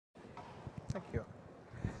Thank you.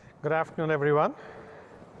 Good afternoon, everyone.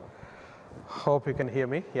 Hope you can hear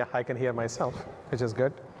me. Yeah, I can hear myself, which is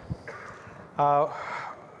good. I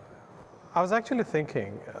was actually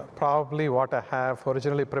thinking probably what I have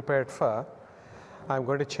originally prepared for, I'm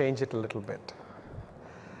going to change it a little bit.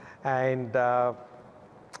 And the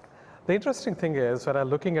interesting thing is when I'm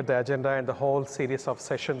looking at the agenda and the whole series of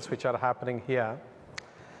sessions which are happening here,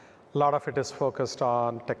 a lot of it is focused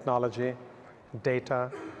on technology,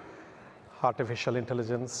 data, artificial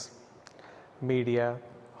intelligence, media,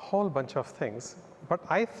 whole bunch of things. But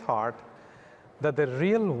I thought that the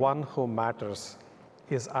real one who matters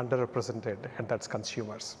is underrepresented, and that's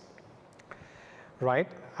consumers, right?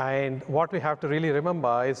 And what we have to really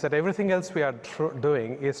remember is that everything else we are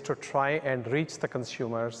doing is to try and reach the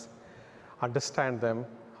consumers, understand them,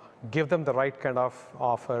 give them the right kind of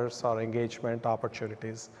offers or engagement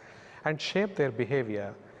opportunities, and shape their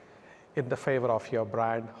behavior in the favor of your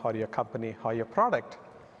brand or your company or your product.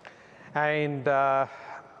 And I'm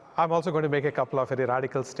also going to make a couple of very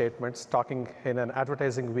radical statements talking in an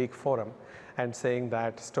Advertising Week forum and saying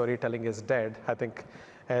that storytelling is dead. I think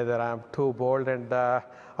either I'm too bold and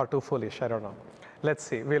or too foolish, I don't know. Let's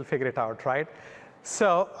see, we'll figure it out, right?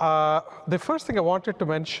 So the first thing I wanted to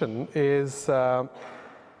mention is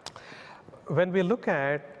when we look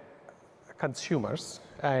at consumers,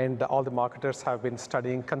 and all the marketers have been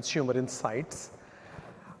studying consumer insights,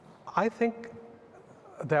 I think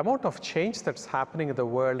the amount of change that's happening in the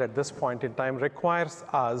world at this point in time requires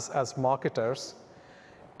us as marketers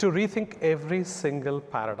to rethink every single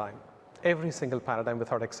paradigm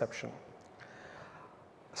without exception,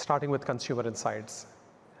 starting with consumer insights.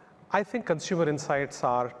 I think consumer insights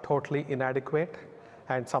are totally inadequate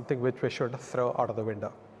and something which we should throw out of the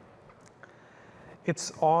window.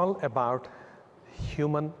 It's all about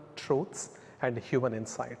human truths and human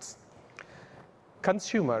insights.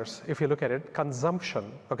 Consumers, if you look at it,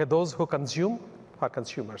 consumption, okay, those who consume are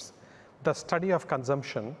consumers. The study of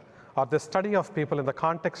consumption or the study of people in the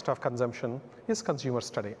context of consumption is consumer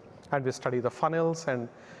study. And we study the funnels and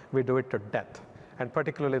we do it to death. And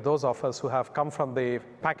particularly those of us who have come from the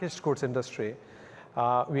packaged goods industry,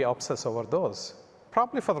 we obsess over those.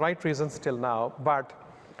 Probably for the right reasons till now, but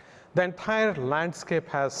the entire landscape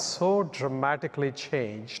has so dramatically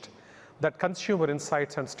changed that consumer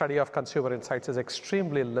insights and study of consumer insights is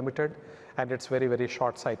extremely limited, and it's very, very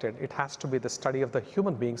short-sighted. It has to be the study of the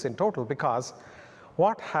human beings in total, because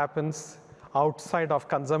what happens outside of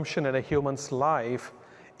consumption in a human's life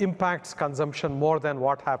impacts consumption more than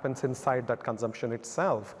what happens inside that consumption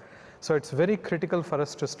itself. So it's very critical for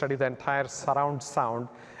us to study the entire surround sound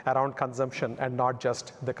around consumption and not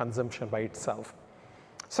just the consumption by itself.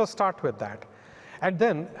 So start with that. And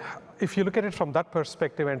then if you look at it from that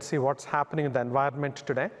perspective and see what's happening in the environment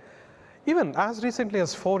today, even as recently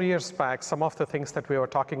as 4 years back, some of the things that we were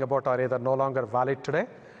talking about are either no longer valid today,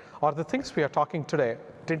 or the things we are talking today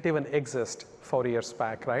didn't even exist 4 years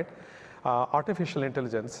back, right? Artificial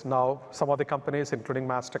intelligence, now some of the companies, including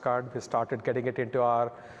MasterCard, we started getting it into our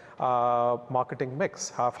marketing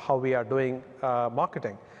mix of how we are doing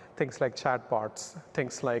marketing. Things like chatbots,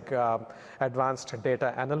 things like advanced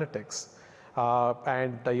data analytics.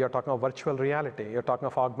 And you're talking about virtual reality, you're talking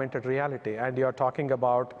of augmented reality, and you're talking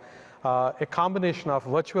about a combination of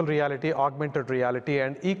virtual reality, augmented reality,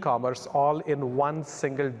 and e-commerce all in one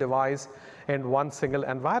single device in one single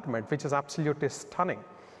environment, which is absolutely stunning.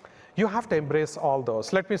 You have to embrace all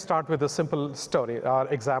those. Let me start with a simple story, or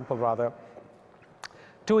example rather.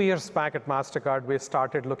 2 years back at MasterCard, we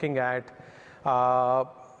started looking at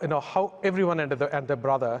how everyone and their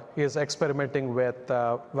brother is experimenting with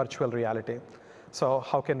virtual reality. So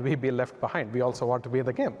how can we be left behind? We also want to be in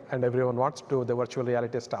the game, and everyone wants to do the virtual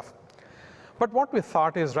reality stuff. But what we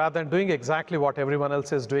thought is, rather than doing exactly what everyone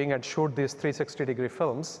else is doing and shoot these 360-degree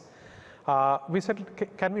films, we said,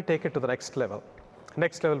 can we take it to the next level?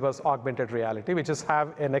 Next level was augmented reality, which is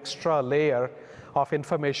have an extra layer of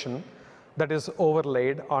information that is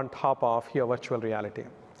overlaid on top of your virtual reality.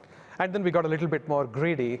 And then we got a little bit more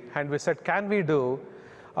greedy, and we said, can we do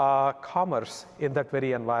commerce in that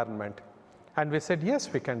very environment? And we said,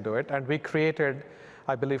 yes, we can do it. And we created,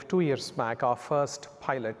 I believe 2 years back, our first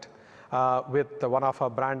pilot with one of our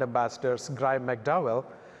brand ambassadors, Graham McDowell,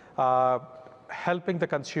 helping the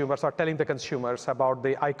consumers or telling the consumers about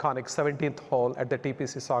the iconic 17th hole at the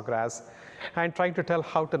TPC Sawgrass and trying to tell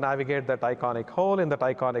how to navigate that iconic hole in that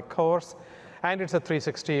iconic course. And it's a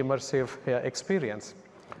 360 immersive experience.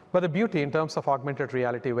 But the beauty in terms of augmented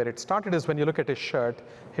reality where it started is when you look at his shirt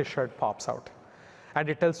pops out. And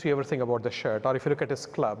it tells you everything about the shirt. Or if you look at his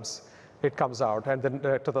clubs, it comes out and then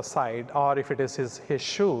to the side. Or if it is his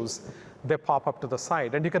shoes, they pop up to the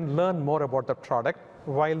side, and you can learn more about the product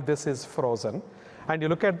while this is frozen. And you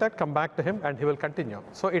look at that, come back to him, and he will continue.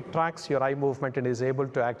 So it tracks your eye movement and is able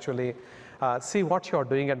to actually see what you're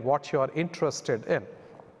doing and what you're interested in.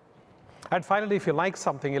 And finally, if you like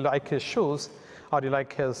something, you like his shoes, or you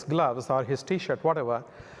like his gloves, or his t-shirt, whatever,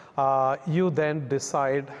 you then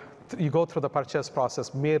decide, you go through the purchase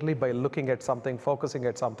process merely by looking at something, focusing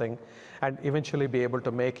at something, and eventually be able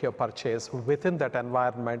to make your purchase within that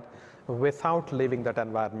environment without leaving that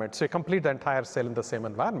environment. So you complete the entire sale in the same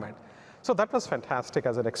environment. So that was fantastic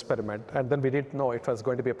as an experiment, and then we didn't know if it was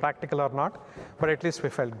going to be practical or not, but at least we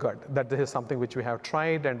felt good that this is something which we have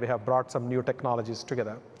tried, and we have brought some new technologies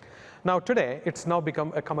together. Now today, it's now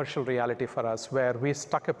become a commercial reality for us, where we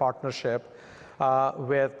struck a partnership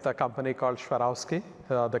with a company called Swarovski,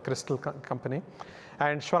 the crystal company.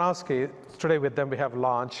 And Swarovski, today with them we have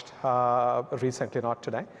launched, recently, not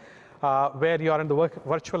today, where you are in the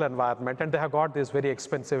virtual environment, and they have got these very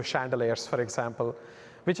expensive chandeliers, for example,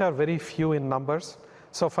 which are very few in numbers.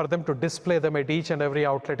 So for them to display them at each and every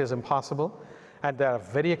outlet is impossible. And they are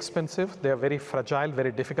very expensive, they are very fragile,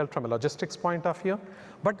 very difficult from a logistics point of view.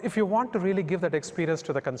 But if you want to really give that experience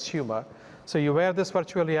to the consumer, so you wear this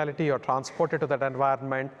virtual reality, you're transported to that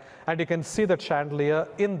environment, and you can see the chandelier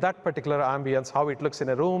in that particular ambience, how it looks in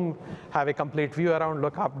a room, have a complete view around,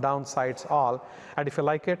 look up, down, sides, all. And if you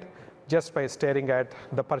like it, just by staring at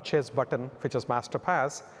the purchase button, which is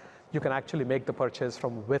MasterPass, you can actually make the purchase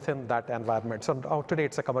from within that environment. So today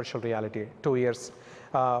it's a commercial reality, 2 years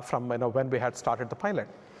from when we had started the pilot.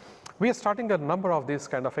 We are starting a number of these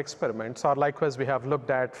kind of experiments, or likewise we have looked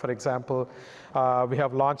at, for example, we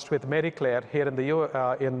have launched with Mary Claire here in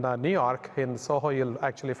New York, in Soho, you'll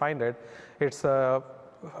actually find it. It's a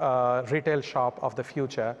retail shop of the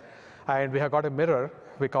future, and we have got a mirror,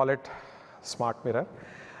 we call it Smart Mirror.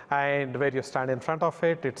 And where you stand in front of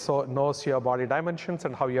it, it knows your body dimensions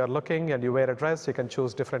and how you're looking, and you wear a dress, you can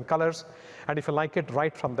choose different colors. And if you like it,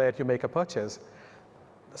 right from there, you make a purchase.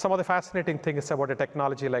 Some of the fascinating things about a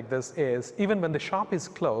technology like this is, even when the shop is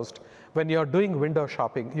closed, when you're doing window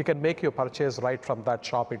shopping, you can make your purchase right from that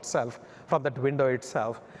shop itself, from that window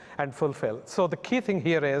itself, and fulfill. So the key thing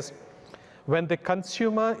here is, when the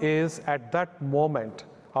consumer is at that moment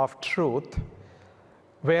of truth,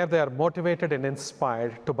 where they are motivated and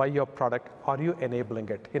inspired to buy your product, are you enabling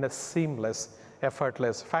it in a seamless,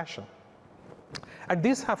 effortless fashion? And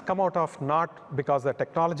these have come out of not because the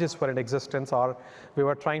technologies were in existence or we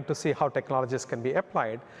were trying to see how technologies can be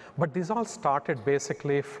applied, but these all started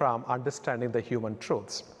basically from understanding the human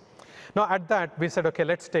truths. Now at that, we said, okay,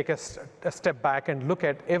 let's take a step back and look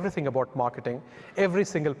at everything about marketing, every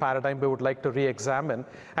single paradigm we would like to re-examine,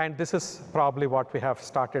 and this is probably what we have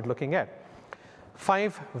started looking at.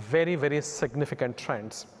 5 very, very significant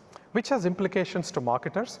trends, which has implications to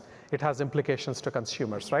marketers, it has implications to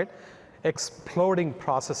consumers, right? Exploding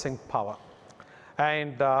processing power.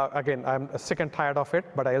 And again, I'm sick and tired of it,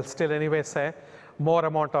 but I'll still anyway say more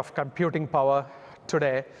amount of computing power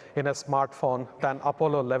today in a smartphone than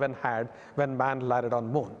Apollo 11 had when man landed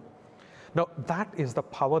on moon. Now, that is the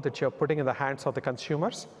power that you're putting in the hands of the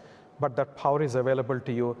consumers, but that power is available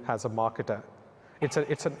to you as a marketer. It's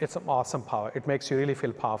an awesome power. It makes you really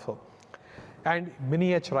feel powerful. And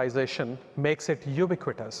miniaturization makes it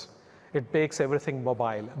ubiquitous. It makes everything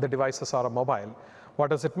mobile. The devices are mobile.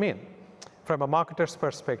 What does it mean? From a marketer's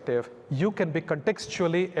perspective, you can be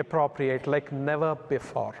contextually appropriate like never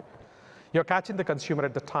before. You're catching the consumer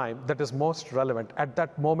at the time that is most relevant. At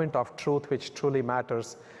that moment of truth, which truly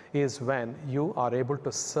matters, is when you are able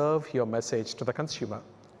to serve your message to the consumer.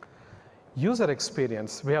 User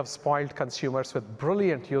experience, we have spoiled consumers with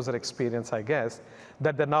brilliant user experience, I guess,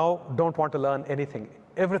 that they now don't want to learn anything.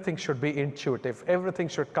 Everything should be intuitive. Everything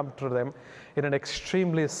should come to them in an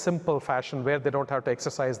extremely simple fashion where they don't have to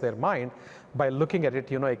exercise their mind. By looking at it,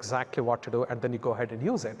 you know exactly what to do, and then you go ahead and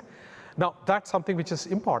use it. Now, that's something which is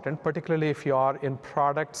important, particularly if you are in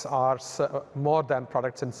products or more than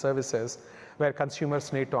products and services, where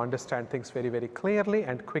consumers need to understand things very, very clearly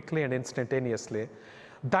and quickly and instantaneously.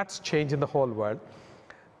 That's changing the whole world.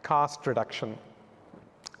 Cost reduction.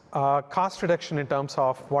 Cost reduction in terms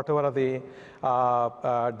of whatever are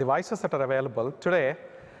the devices that are available. Today,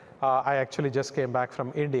 I actually just came back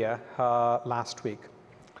from India last week.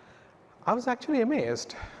 I was actually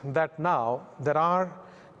amazed that now there are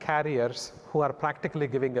carriers who are practically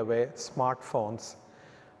giving away smartphones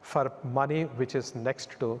for money which is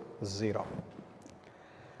next to zero.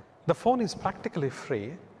 The phone is practically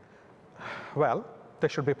free. Well, they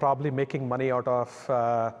should be probably making money out of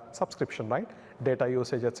subscription, right? Data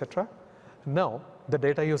usage, etc. No, the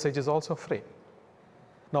data usage is also free.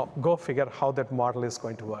 Now, go figure how that model is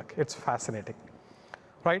going to work. It's fascinating,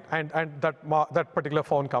 right? And that particular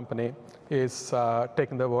phone company is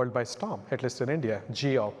taking the world by storm, at least in India.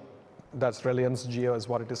 Jio, that's Reliance Jio is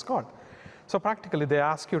what it is called. So practically, they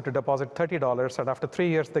ask you to deposit $30, and after 3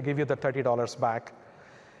 years, they give you the $30 back,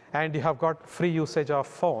 and you have got free usage of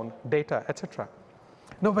phone, data, etc.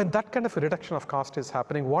 Now, when that kind of a reduction of cost is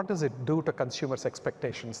happening, what does it do to consumers'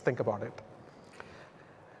 expectations? Think about it.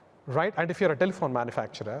 Right? And if you're a telephone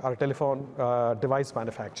manufacturer or a telephone device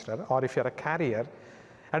manufacturer, or if you're a carrier,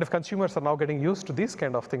 and if consumers are now getting used to these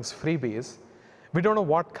kind of things, freebies, we don't know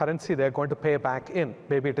what currency they're going to pay back in.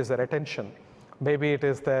 Maybe it is their attention. Maybe it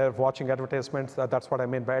is their watching advertisements. That's what I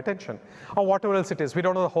mean by attention. Or whatever else it is. We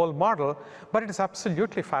don't know the whole model, but it is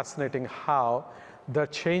absolutely fascinating how the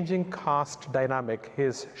changing cost dynamic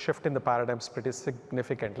is shifting the paradigms pretty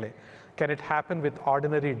significantly. Can it happen with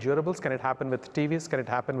ordinary durables? Can it happen with TVs? Can it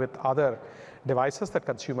happen with other devices that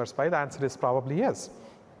consumers buy? The answer is probably yes.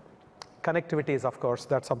 Connectivity is, of course,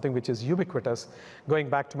 that's something which is ubiquitous. Going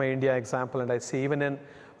back to my India example, and I see even in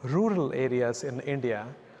rural areas in India,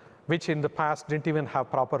 which in the past didn't even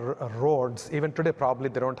have proper roads. Even today, probably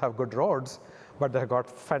they don't have good roads, but they've got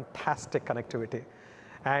fantastic connectivity.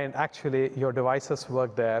 And actually, your devices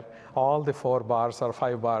work there. All the 4 bars or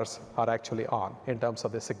 5 bars are actually on in terms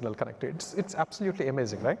of the signal connectivity. It's absolutely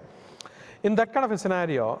amazing, right? In that kind of a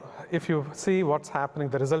scenario, if you see what's happening,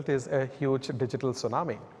 the result is a huge digital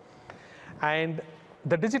tsunami. And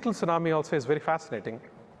the digital tsunami also is very fascinating.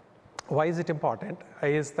 Why is it important?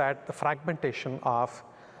 Is that the fragmentation of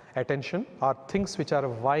attention or things which are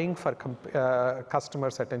vying for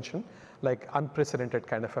customers' attention, like unprecedented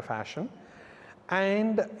kind of a fashion.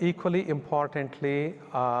 And equally importantly,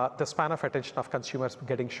 the span of attention of consumers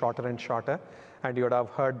getting shorter and shorter. And you would have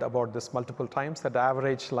heard about this multiple times, that the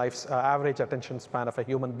average attention span of a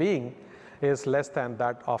human being is less than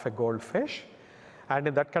that of a goldfish. And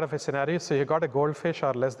in that kind of a scenario, so you got a goldfish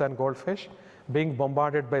or less than goldfish being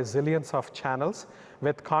bombarded by zillions of channels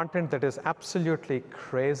with content that is absolutely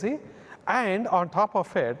crazy. And on top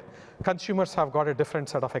of it, consumers have got a different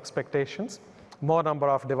set of expectations, more number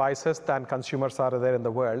of devices than consumers are there in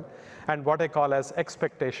the world, and what I call as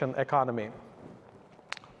expectation economy.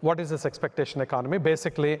 What is this expectation economy?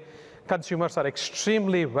 Basically, consumers are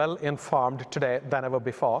extremely well informed today than ever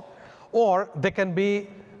before, or they can be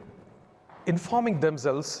informing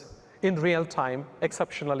themselves in real time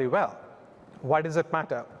exceptionally well. Why does it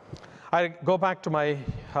matter? I go back to my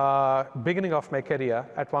beginning of my career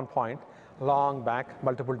at one point, long back,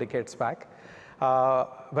 multiple decades back,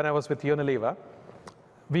 when I was with Unilever.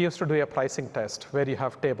 We used to do a pricing test where you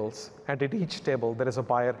have tables, and at each table there is a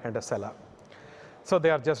buyer and a seller. So they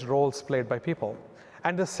are just roles played by people.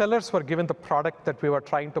 And the sellers were given the product that we were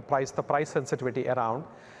trying to price the price sensitivity around,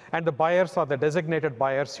 and the buyers or the designated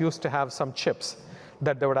buyers used to have some chips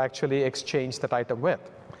that they would actually exchange that item with.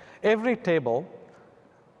 Every table,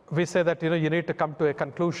 we say that you need to come to a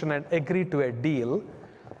conclusion and agree to a deal,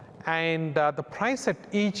 and the price at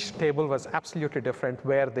each table was absolutely different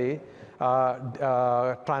where the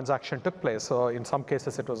transaction took place. So in some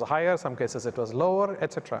cases it was higher, some cases it was lower,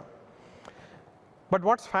 etc. But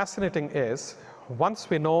what's fascinating is, once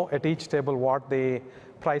we know at each table what the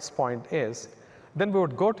price point is, then we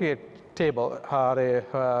would go to a table or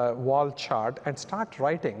a wall chart and start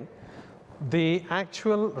writing the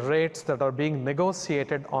actual rates that are being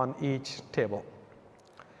negotiated on each table.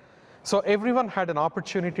 So everyone had an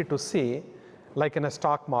opportunity to see, like in a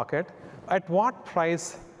stock market, at what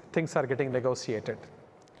price things are getting negotiated.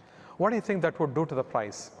 What do you think that would do to the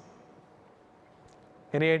price?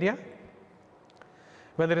 Any idea?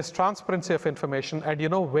 When there is transparency of information and you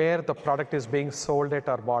know where the product is being sold at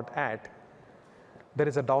or bought at, there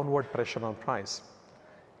is a downward pressure on price.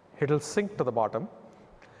 It'll sink to the bottom,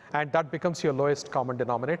 and that becomes your lowest common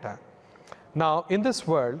denominator. Now, in this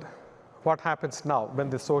world, what happens now when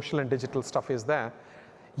the social and digital stuff is there,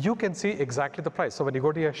 you can see exactly the price. So when you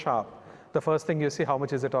go to your shop, the first thing you see, how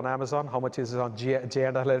much is it on Amazon, how much is it on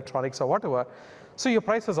J&L Electronics or whatever. So your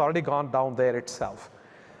price has already gone down there itself,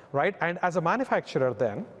 right? And as a manufacturer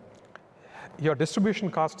then, your distribution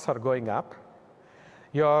costs are going up,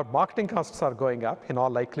 your marketing costs are going up in all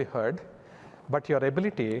likelihood, but your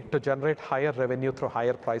ability to generate higher revenue through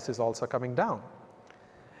higher price is also coming down.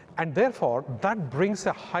 And therefore, that brings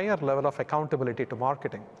a higher level of accountability to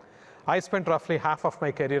marketing. I spent roughly half of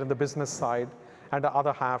my career in the business side and the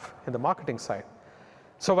other half in the marketing side.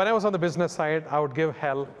 So when I was on the business side, I would give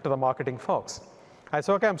hell to the marketing folks. I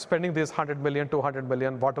said, okay, I'm spending these 100 million, 200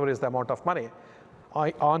 million, whatever is the amount of money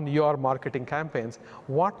on your marketing campaigns.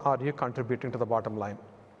 What are you contributing to the bottom line?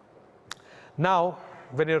 Now,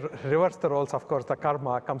 when you reverse the roles, of course, the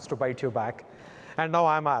karma comes to bite you back. And now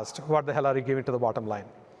I'm asked, what the hell are you giving to the bottom line?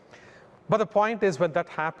 But the point is, when that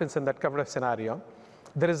happens in that kind of scenario,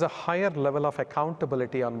 there is a higher level of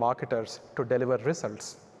accountability on marketers to deliver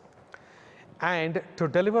results. And to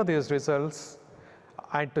deliver these results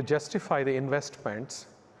and to justify the investments,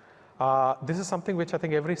 this is something which I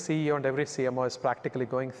think every CEO and every CMO is practically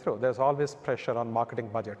going through. There's always pressure on marketing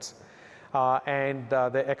budgets. And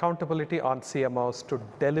the accountability on CMOs to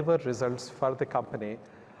deliver results for the company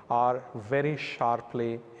are very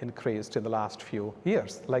sharply increased in the last few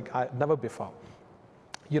years, like never before.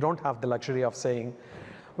 You don't have the luxury of saying,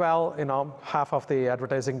 well, half of the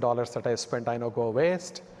advertising dollars that I spent, I know go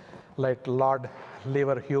waste. Like Lord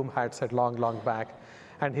Leverhulme had said long back,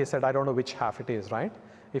 and he said, I don't know which half it is, right?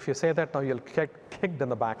 If you say that now, you'll get kicked in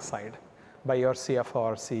the backside by your CFO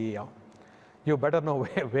or CEO. You better know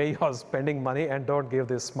where you're spending money and don't give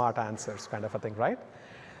these smart answers, kind of a thing, right?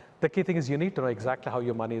 The key thing is you need to know exactly how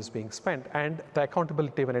your money is being spent, and the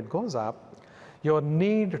accountability, when it goes up, your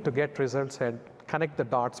need to get results and connect the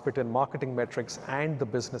dots between marketing metrics and the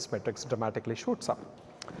business metrics dramatically shoots up.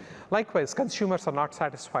 Likewise, consumers are not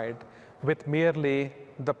satisfied with merely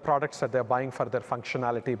the products that they're buying for their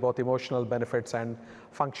functionality, both emotional benefits and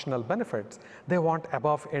functional benefits. They want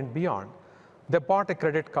above and beyond. They bought a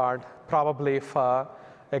credit card probably for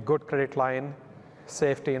a good credit line,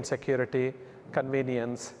 safety and security,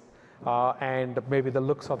 convenience, and maybe the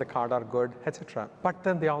looks of the card are good, etc. But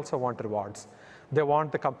then they also want rewards. They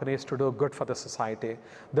want the companies to do good for the society.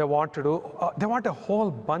 They want a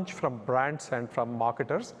whole bunch from brands and from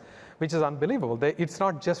marketers, which is unbelievable. It's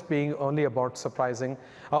not just being only about surprising,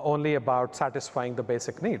 only about satisfying the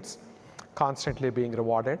basic needs. Constantly being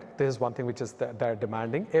rewarded. This is one thing which is they're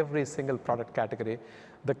demanding. Every single product category,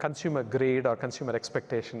 the consumer greed or consumer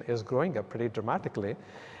expectation is growing up pretty dramatically.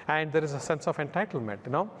 And there is a sense of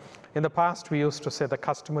entitlement. In the past, we used to say the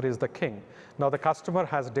customer is the king. Now the customer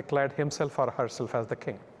has declared himself or herself as the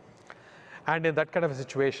king. And in that kind of a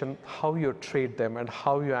situation, how you treat them and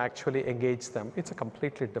how you actually engage them, it's a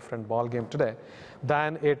completely different ballgame today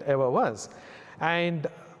than it ever was. And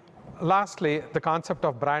lastly, the concept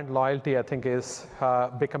of brand loyalty, I think, is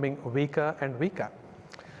becoming weaker and weaker.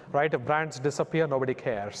 Right? If brands disappear, nobody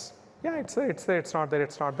cares. Yeah, it's there, it's not there,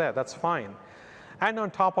 it's not there. That's fine. And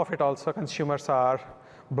on top of it also, consumers are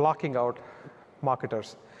blocking out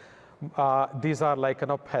marketers. These are like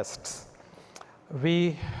pests.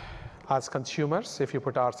 We, as consumers, if you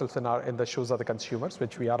put ourselves in the shoes of the consumers,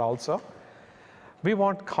 which we are also, we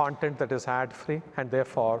want content that is ad-free, and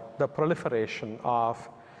therefore the proliferation of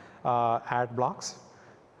ad blocks.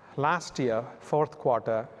 Last year, fourth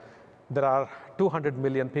quarter, there are 200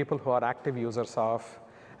 million people who are active users of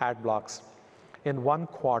ad blocks. In one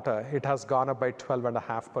quarter, it has gone up by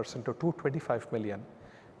 12.5% to 225 million.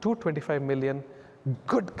 225 million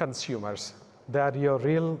good consumers. They are your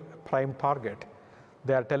real prime target.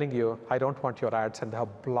 They are telling you, I don't want your ads, and they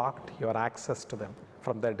have blocked your access to them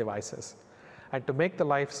from their devices. And to make the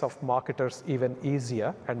lives of marketers even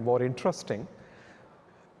easier and more interesting,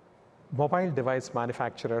 mobile device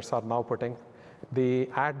manufacturers are now putting the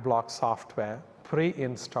ad block software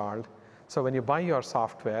pre-installed. So when you buy your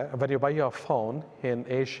software, when you buy your phone in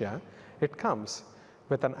Asia, it comes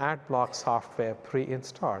with an ad block software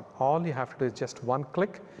pre-installed. All you have to do is just one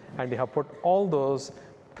click, and you have put all those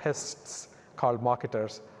pests called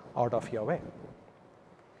marketers out of your way.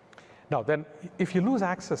 Now then, if you lose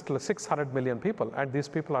access to 600 million people, and these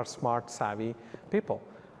people are smart, savvy people,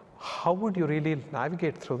 how would you really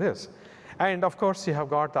navigate through this? And of course, you have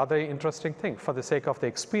got the other interesting thing, for the sake of the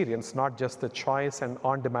experience, not just the choice and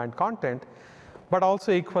on-demand content, but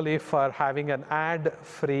also equally for having an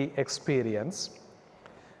ad-free experience.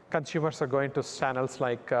 Consumers are going to channels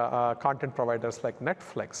like content providers like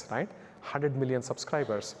Netflix, right? 100 million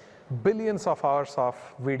subscribers, billions of hours of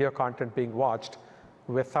video content being watched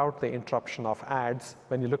without the interruption of ads.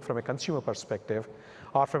 When you look from a consumer perspective,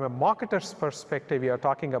 or from a marketer's perspective, you are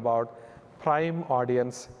talking about prime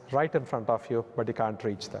audience right in front of you, but you can't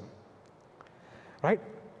reach them, right?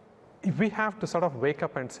 We have to sort of wake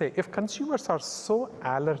up and say, if consumers are so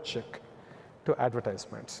allergic to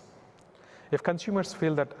advertisements, if consumers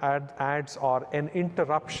feel that ads are an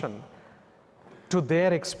interruption to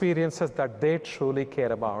their experiences that they truly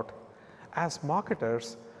care about, as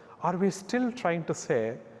marketers, are we still trying to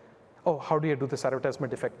say, oh, how do you do this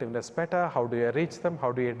advertisement effectiveness better? How do you reach them?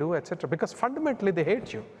 How do you do, etc.? Because fundamentally, they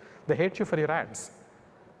hate you. They hate you for your ads.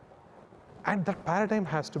 And that paradigm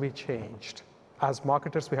has to be changed. As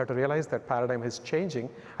marketers, we have to realize that paradigm is changing,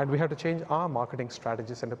 and we have to change our marketing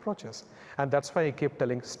strategies and approaches. And that's why I keep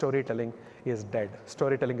telling storytelling is dead.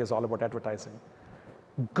 Storytelling is all about advertising.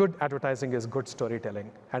 good advertising is good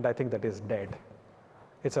storytelling, and I think that is dead.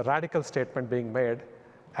 It's a radical statement being made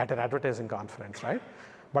at an advertising conference, right?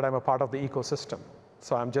 But I'm a part of the ecosystem.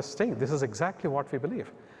 So I'm just saying this is exactly what we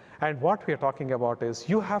believe. And what we are talking about is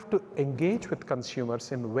you have to engage with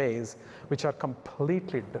consumers in ways which are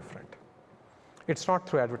completely different. It's not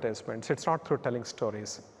through advertisements, it's not through telling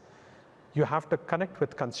stories. You have to connect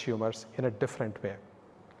with consumers in a different way.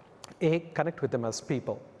 Connect with them as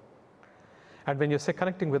people. And when you say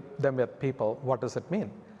connecting with them with people, what does it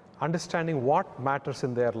mean? Understanding what matters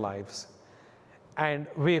in their lives. And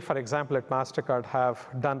we, for example, at MasterCard have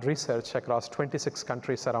done research across 26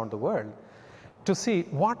 countries around the world to see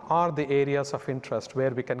what are the areas of interest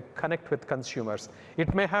where we can connect with consumers.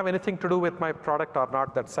 It may have anything to do with my product or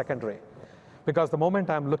not, that's secondary. Because the moment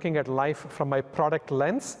I'm looking at life from my product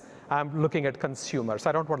lens, I'm looking at consumers.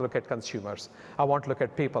 I don't want to look at consumers. I want to look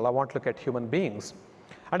at people. I want to look at human beings.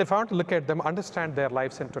 And if I want to look at them, understand their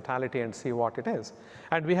lives in totality and see what it is.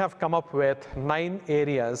 And we have come up with 9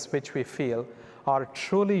 areas which we feel are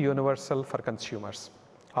truly universal for consumers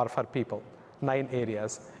or for people. 9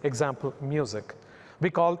 areas. Example, music. We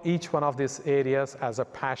call each one of these areas as a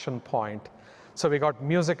passion point. So we got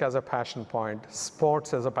music as a passion point,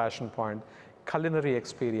 sports as a passion point, culinary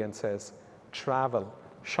experiences, travel,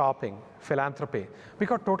 shopping, philanthropy. We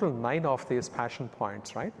got total 9 of these passion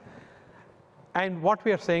points, right? And what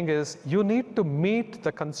we are saying is you need to meet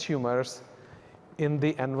the consumers in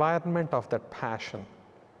the environment of that passion.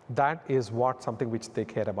 That is what something which they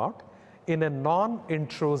care about in a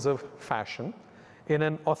non-intrusive fashion, in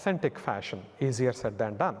an authentic fashion, easier said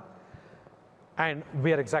than done. And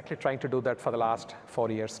we are exactly trying to do that for the last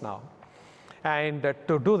 4 years now. And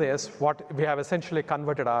to do this, what we have essentially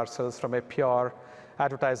converted ourselves from a pure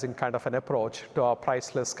advertising kind of an approach to our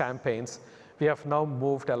priceless campaigns. We have now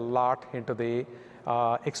moved a lot into the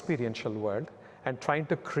experiential world and trying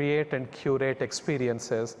to create and curate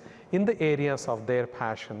experiences in the areas of their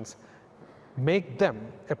passions, make them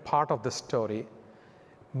a part of the story,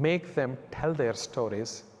 make them tell their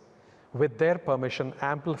stories, with their permission,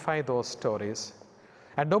 amplify those stories.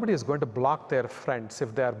 And nobody is going to block their friends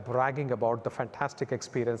if they are bragging about the fantastic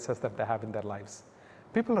experiences that they have in their lives.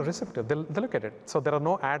 People are receptive, they look at it. So there are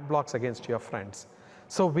no ad blocks against your friends.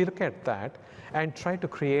 So we look at that and try to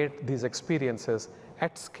create these experiences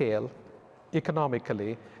at scale,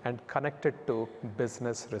 economically, and connected to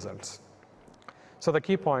business results. So the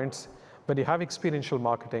key points, when you have experiential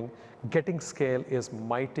marketing, getting scale is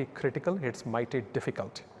mighty critical, it's mighty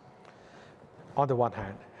difficult on the one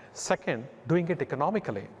hand. Second, doing it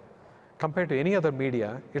economically. Compared to any other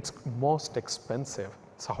media, it's most expensive.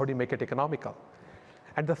 So how do you make it economical?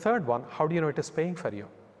 And the third one, how do you know it is paying for you?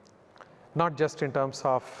 Not just in terms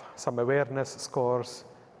of some awareness scores,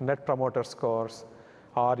 net promoter scores,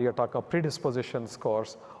 or you're talking about predisposition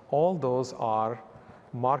scores. All those are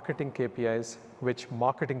marketing KPIs which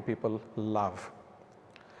marketing people love.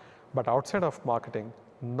 But outside of marketing,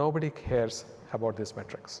 nobody cares about these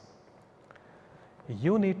metrics.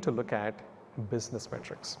 You need to look at business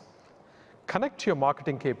metrics. Connect your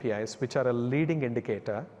marketing KPIs, which are a leading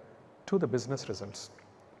indicator, to the business results.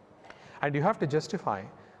 And you have to justify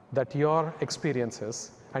that your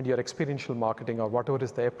experiences and your experiential marketing, or whatever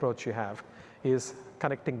is the approach you have, is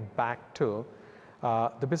connecting back to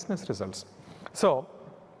the business results. So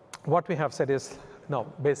what we have said is, no,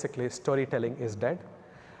 basically storytelling is dead,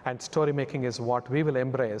 and story making is what we will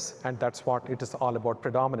embrace, and that's what it is all about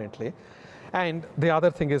predominantly. And the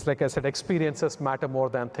other thing is, like I said, experiences matter more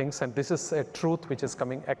than things, and this is a truth which is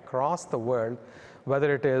coming across the world,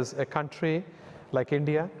 whether it is a country like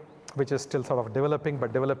India, which is still sort of developing,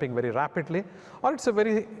 but developing very rapidly, or it's a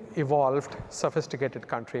very evolved, sophisticated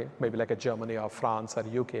country, maybe like a Germany or France or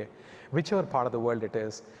UK, whichever part of the world it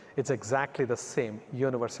is, it's exactly the same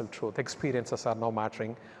universal truth. Experiences are now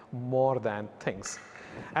mattering more than things.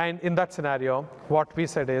 And in that scenario, what we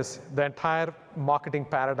said is the entire marketing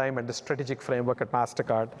paradigm and the strategic framework at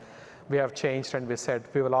MasterCard, we have changed, and we said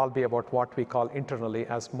we will all be about what we call internally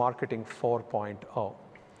as Marketing 4.0.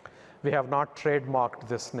 We have not trademarked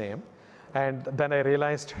this name. And then I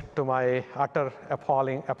realized, to my utter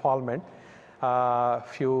appallment, a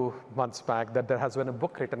few months back, that there has been a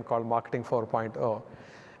book written called Marketing 4.0.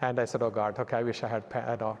 And I said, oh God, okay, I wish I had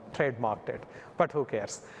trademarked it, but who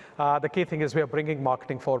cares? The key thing is we are bringing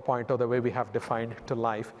Marketing 4.0 the way we have defined to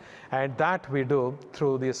life. And that we do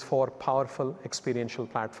through these 4 powerful experiential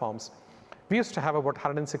platforms. We used to have about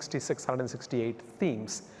 166, 168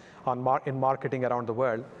 themes in marketing around the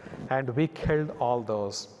world, and we killed all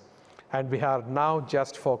those. And we are now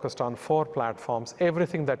just focused on 4 platforms.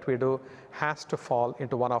 Everything that we do has to fall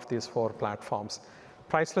into one of these 4 platforms.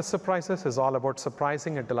 Priceless Surprises is all about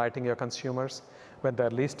surprising and delighting your consumers when they're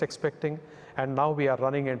least expecting. And now we are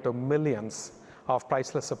running into millions of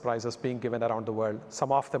priceless surprises being given around the world.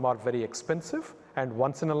 Some of them are very expensive and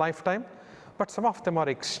once in a lifetime, but some of them are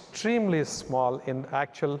extremely small in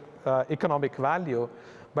actual economic value,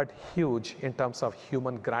 but huge in terms of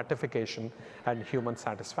human gratification and human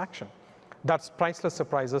satisfaction. That's Priceless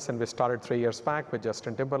Surprises, and we started 3 years back with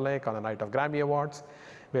Justin Timberlake on a night of Grammy Awards.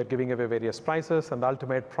 We're giving away various prizes, and the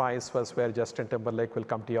ultimate prize was where Justin Timberlake will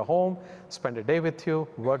come to your home, spend a day with you,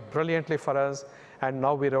 work brilliantly for us, and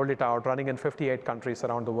now we rolled it out, running in 58 countries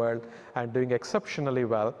around the world and doing exceptionally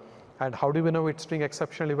well. And how do we know it's doing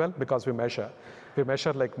exceptionally well? Because we measure. We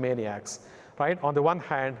measure like maniacs, right? On the one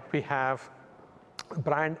hand, we have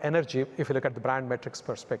brand energy. If you look at the brand metrics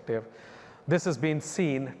perspective, this has been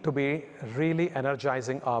seen to be really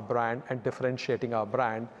energizing our brand and differentiating our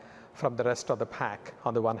brand from the rest of the pack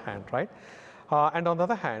on the one hand, right? And on the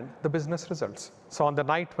other hand, the business results. So on the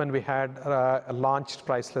night when we had launched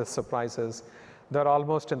Priceless Surprises, there are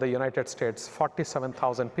almost in the United States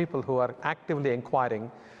 47,000 people who are actively inquiring,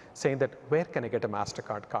 saying that, where can I get a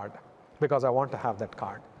MasterCard card? Because I want to have that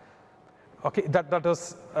card. Okay, that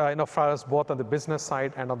was, for us both on the business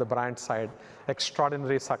side and on the brand side,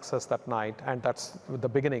 extraordinary success that night, and that's the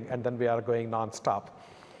beginning, and then we are going nonstop.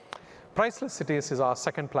 Priceless Cities is our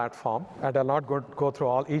second platform, and I'll not go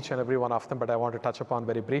through each and every one of them, but I want to touch upon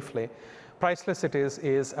very briefly. Priceless Cities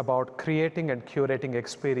is about creating and curating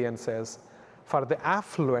experiences for the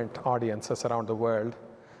affluent audiences around the world,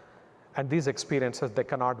 and these experiences they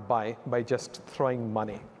cannot buy by just throwing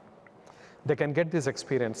money. They can get these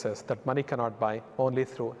experiences that money cannot buy only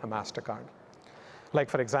through a MasterCard. Like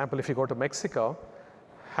for example, if you go to Mexico,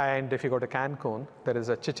 and if you go to Cancun, there is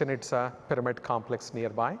a Chichen Itza pyramid complex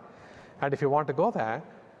nearby. And if you want to go there,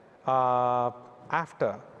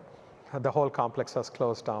 after the whole complex has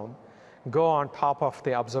closed down, go on top of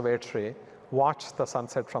the observatory, watch the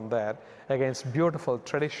sunset from there against beautiful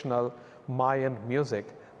traditional Mayan music.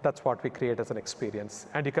 That's what we create as an experience.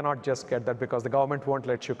 And you cannot just get that because the government won't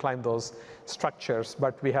let you climb those structures,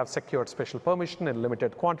 but we have secured special permission in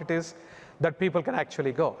limited quantities that people can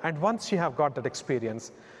actually go. And once you have got that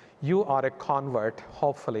experience, you are a convert,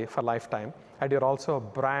 hopefully, for lifetime, and you're also a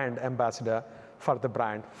brand ambassador for the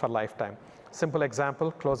brand for lifetime. Simple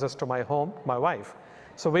example, closest to my home, my wife.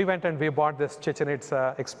 So we went and we bought this Chichen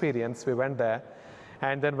Itza experience. We went there,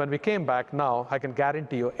 and then when we came back, now I can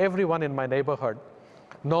guarantee you, everyone in my neighborhood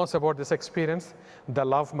knows about this experience. They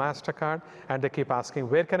love MasterCard, and they keep asking,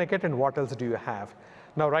 where can I get and what else do you have?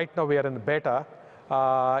 Now, right now we are in beta.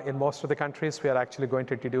 In most of the countries, we are actually going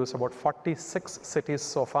to introduce about 46 cities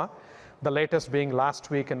so far. The latest being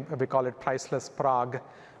last week, and we call it Priceless Prague,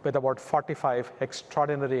 with about 45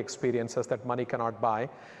 extraordinary experiences that money cannot buy.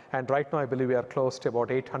 And right now, I believe we are close to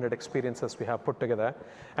about 800 experiences we have put together.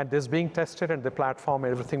 And this being tested, and the platform,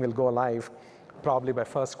 everything will go live probably by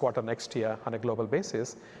first quarter next year on a global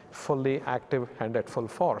basis, fully active and at full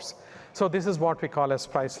force. So this is what we call as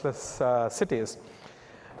Priceless Cities.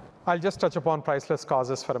 I'll just touch upon Priceless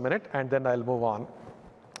Causes for a minute, and then I'll move on.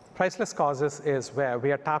 Priceless Causes is where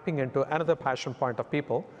we are tapping into another passion point of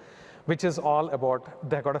people, which is all about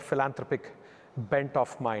they've got a philanthropic bent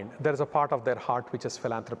of mind. There is a part of their heart which is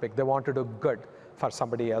philanthropic. They want to do good for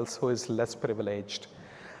somebody else who is less privileged.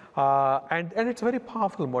 And it's a very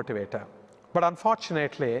powerful motivator. But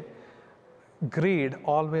unfortunately, greed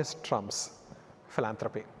always trumps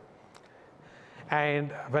philanthropy.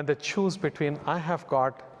 And when they choose between, I have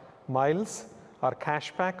got miles or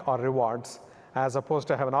cashback or rewards, as opposed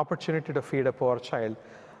to have an opportunity to feed a poor child,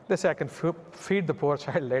 they say, I can feed the poor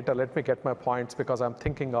child later, let me get my points because I'm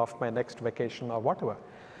thinking of my next vacation or whatever.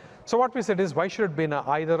 So what we said is, why should it be an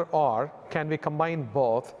either or? Can we combine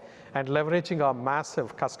both? And leveraging our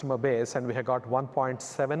massive customer base, and we have got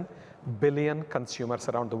 1.7 billion consumers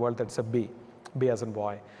around the world. That's a B as in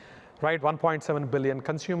boy, right? 1.7 billion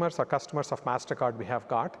consumers or customers of MasterCard we have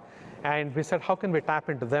got. And we said, how can we tap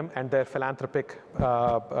into them and their philanthropic,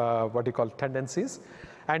 tendencies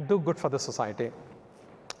and do good for the society?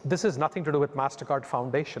 This is nothing to do with MasterCard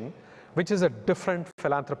Foundation, which is a different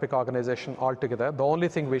philanthropic organization altogether. The only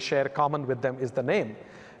thing we share common with them is the name.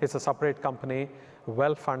 It's a separate company,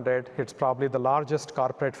 well-funded. It's probably the largest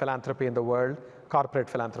corporate philanthropy in the world,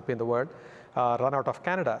 run out of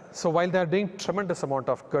Canada. So while they're doing tremendous amount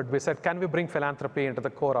of good, we said, can we bring philanthropy into the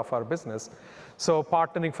core of our business? So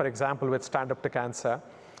partnering, for example, with Stand Up to Cancer,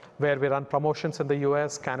 where we run promotions in the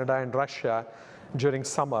US, Canada, and Russia during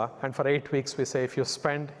summer. And for 8 weeks, we say, if you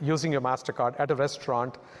spend using your MasterCard at a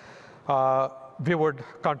restaurant, we would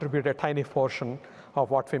contribute a tiny portion of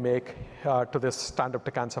what we make to this Stand Up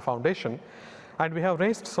to Cancer Foundation. And we have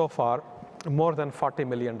raised so far more than $40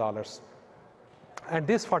 million. And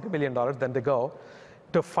these $40 million, then they go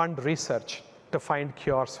to fund research to find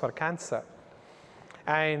cures for cancer.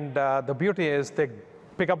 And the beauty is they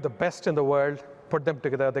pick up the best in the world, put them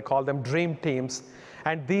together, they call them dream teams.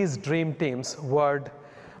 And these dream teams would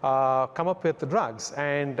come up with drugs.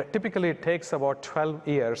 And typically it takes about 12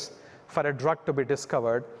 years for a drug to be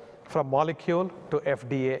discovered from molecule to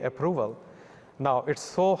FDA approval. Now, it's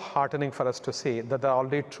so heartening for us to see that there are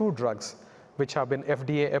already 2 drugs which have been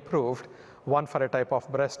FDA approved, one for a type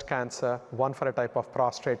of breast cancer, one for a type of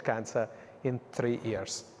prostate cancer in 3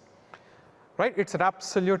 years. Right? It's an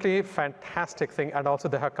absolutely fantastic thing. And also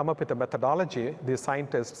they have come up with a methodology, these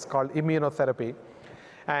scientists, called immunotherapy.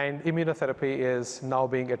 And immunotherapy is now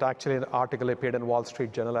being, it actually an article appeared in Wall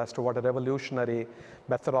Street Journal as to what a revolutionary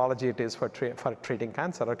methodology it is for treating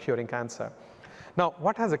cancer or curing cancer. Now,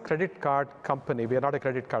 what has a credit card company? We are not a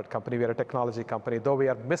credit card company, we are a technology company. Though we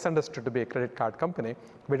are misunderstood to be a credit card company,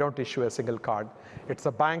 we don't issue a single card. It's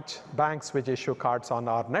the banks which issue cards on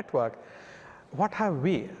our network. What have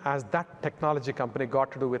we, as that technology company,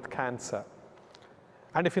 got to do with cancer?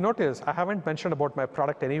 And if you notice, I haven't mentioned about my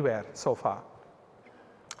product anywhere so far.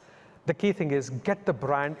 The key thing is get the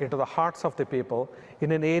brand into the hearts of the people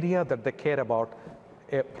in an area that they care about.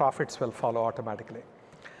 Profits will follow automatically.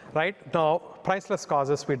 Right? Now, Priceless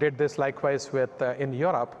Causes, we did this likewise with in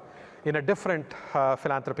Europe in a different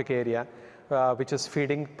philanthropic area, which is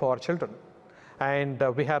feeding poor children. And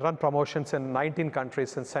we have run promotions in 19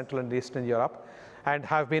 countries in Central and Eastern Europe and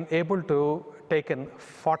have been able to take in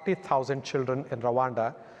 40,000 children in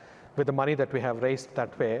Rwanda with the money that we have raised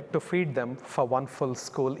that way to feed them for 1 full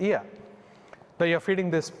school year. Now, you're feeding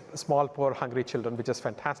these small, poor, hungry children, which is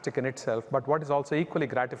fantastic in itself. But what is also equally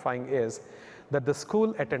gratifying is that the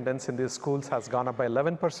school attendance in these schools has gone up by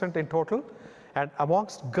 11% in total. And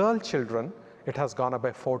amongst girl children, it has gone up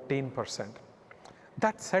by 14%.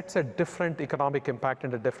 That sets a different economic impact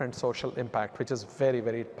and a different social impact, which is very,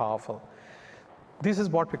 very powerful. This is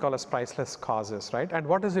what we call as priceless causes, right? And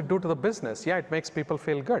what does it do to the business? Yeah, it makes people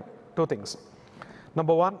feel good. 2 things.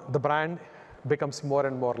 Number 1, the brand becomes more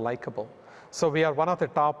and more likable. So we are one of the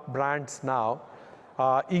top brands now,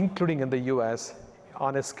 including in the US,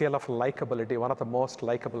 on a scale of likability, one of the most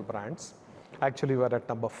likable brands. Actually, we're at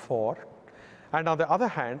number 4. And on the other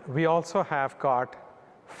hand, we also have got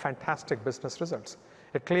fantastic business results.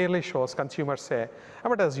 It clearly shows consumers say, I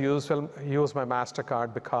would as usual use my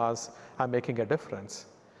MasterCard because I'm making a difference.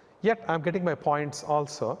 Yet I'm getting my points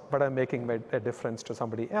also, but I'm making a difference to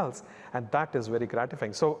somebody else. And that is very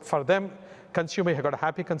gratifying. So for them, consumer, you've got a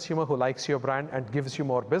happy consumer who likes your brand and gives you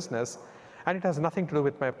more business. And it has nothing to do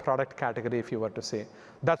with my product category, if you were to say.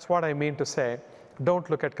 That's what I mean to say, don't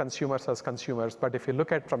look at consumers as consumers, but if you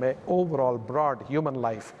look at from an overall broad human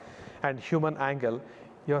life and human angle,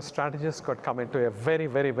 your strategies could come into a very,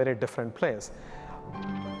 very, very different place.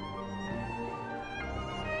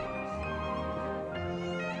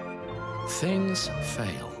 Things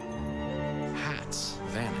fail. Hats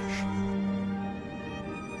vanish.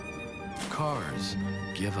 Cars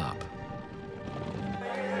give up.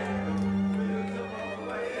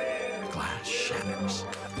 Glass shatters.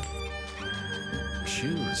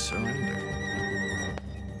 Shoes surrender.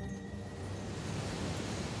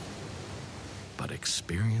 But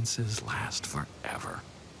experiences last forever.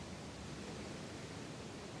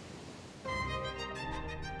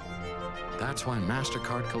 That's why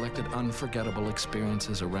MasterCard collected unforgettable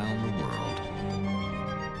experiences around the world.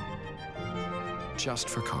 Just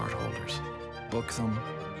for cardholders. Book them,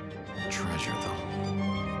 treasure them.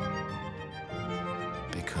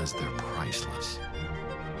 Because they're priceless.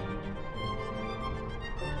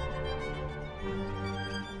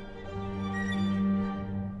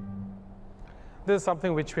 This is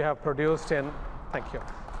something which we have produced in, thank you.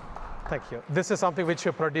 This is something which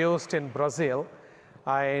we produced in Brazil.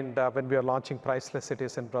 And when we are launching Priceless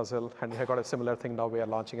Cities in Brazil, and we have got a similar thing now, we are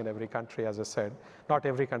launching in every country, as I said. Not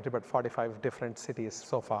every country, but 45 different cities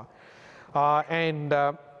so far. I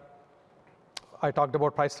talked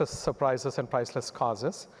about priceless surprises and priceless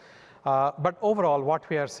causes. But overall, what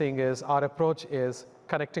we are seeing is our approach is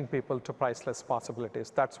connecting people to priceless possibilities.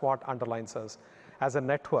 That's what underlines us. As a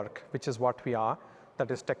network, which is what we are, that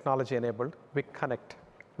is technology enabled, we connect.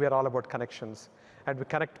 We are all about connections. And we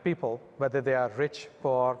connect people, whether they are rich,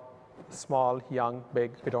 poor, small, young,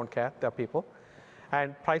 big, we don't care, they're people.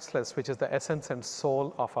 And priceless, which is the essence and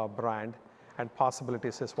soul of our brand, and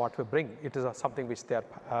possibilities is what we bring. It is something which they are,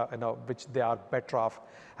 which they are better off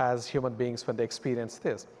as human beings when they experience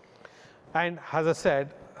this. And as I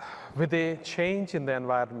said, with the change in the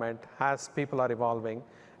environment, as people are evolving,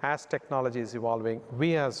 as technology is evolving,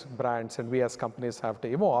 we as brands and we as companies have to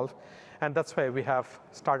evolve. And that's why we have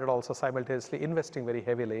started also simultaneously investing very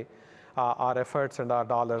heavily our efforts and our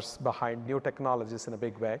dollars behind new technologies in a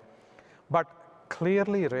big way. But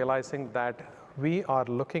clearly realizing that we are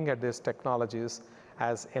looking at these technologies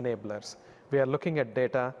as enablers. We are looking at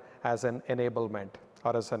data as an enablement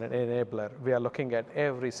or as an enabler. We are looking at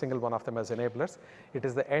every single one of them as enablers. It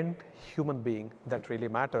is the end human being that really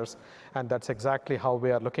matters, and that's exactly how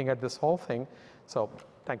we are looking at this whole thing. So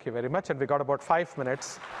thank you very much, and we got about 5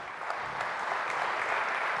 minutes.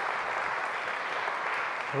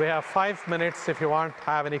 We have 5 minutes if you want to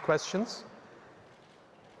have any questions.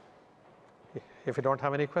 If you don't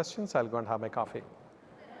have any questions, I'll go and have my coffee.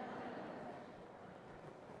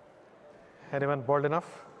 Anyone bold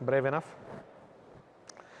enough, brave enough?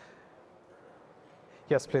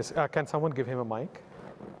 Yes, please. Can someone give him a mic?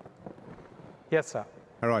 Yes, sir.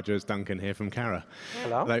 All right, Joe, it's Duncan here from Cara.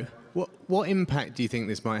 Hello. Hello. What impact do you think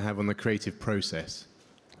this might have on the creative process?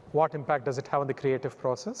 What impact does it have on the creative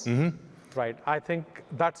process? Right. I think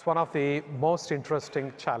that's one of the most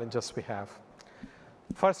interesting challenges we have.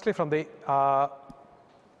 Firstly, from the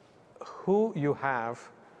who you have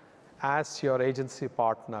as your agency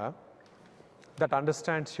partner that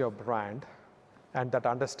understands your brand and that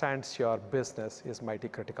understands your business is mighty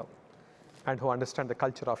critical, and who understand the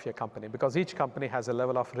culture of your company, because each company has a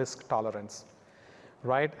level of risk tolerance,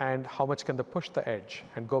 right? And how much can they push the edge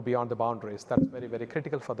and go beyond the boundaries? That's very, very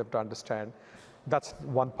critical for them to understand. That's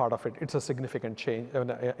one part of it. It's a significant change,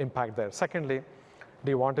 impact there. Secondly, do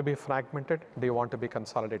you want to be fragmented? Do you want to be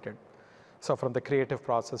consolidated? So from the creative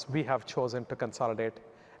process, we have chosen to consolidate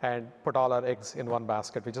and put all our eggs in one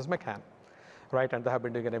basket, which is McCann, right? And they have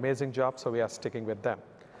been doing an amazing job, so we are sticking with them.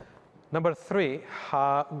 Number three,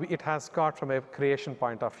 it has got from a creation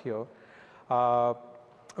point of view,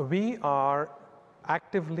 we are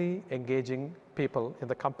actively engaging people in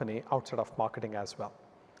the company outside of marketing as well,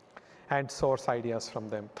 and source ideas from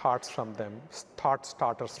them, thoughts from them, thought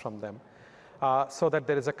starters from them, so that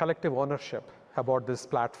there is a collective ownership about these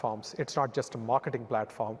platforms. It's not just a marketing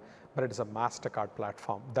platform, but it is a MasterCard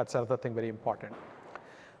platform. That's another thing very important.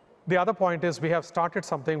 The other point is we have started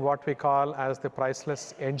something what we call as the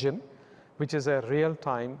Priceless Engine, which is a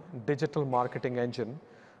real-time digital marketing engine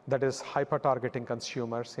that is hyper-targeting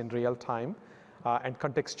consumers in real time and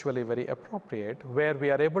contextually very appropriate, where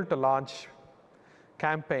we are able to launch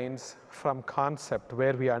campaigns from concept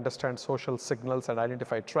where we understand social signals and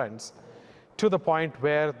identify trends to the point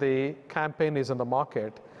where the campaign is in the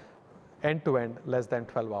market end-to-end less than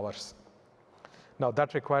 12 hours. Now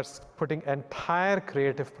that requires putting entire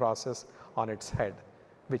creative process on its head,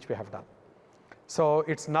 which we have done. So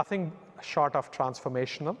it's nothing short of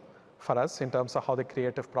transformational for us in terms of how the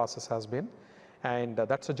creative process has been. And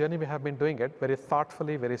that's a journey we have been doing it very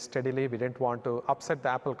thoughtfully, very steadily. We didn't want to upset the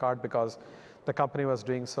apple cart because the company was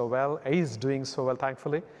doing so well, is doing so well,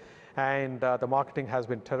 thankfully. And the marketing has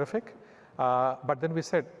been terrific. But then we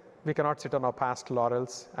said, we cannot sit on our past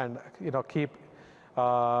laurels and keep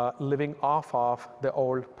living off of the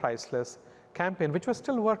old Priceless campaign, which was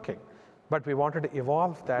still working. But we wanted to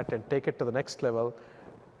evolve that and take it to the next level,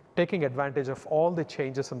 taking advantage of all the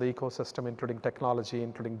changes in the ecosystem, including technology,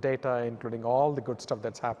 including data, including all the good stuff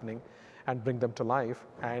that's happening, and bring them to life.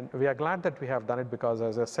 And we are glad that we have done it because,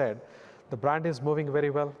 as I said, the brand is moving very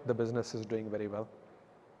well, the business is doing very well.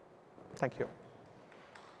 Thank you.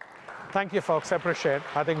 Thank you, folks. I appreciate it.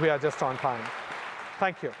 I think we are just on time.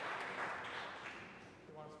 Thank you.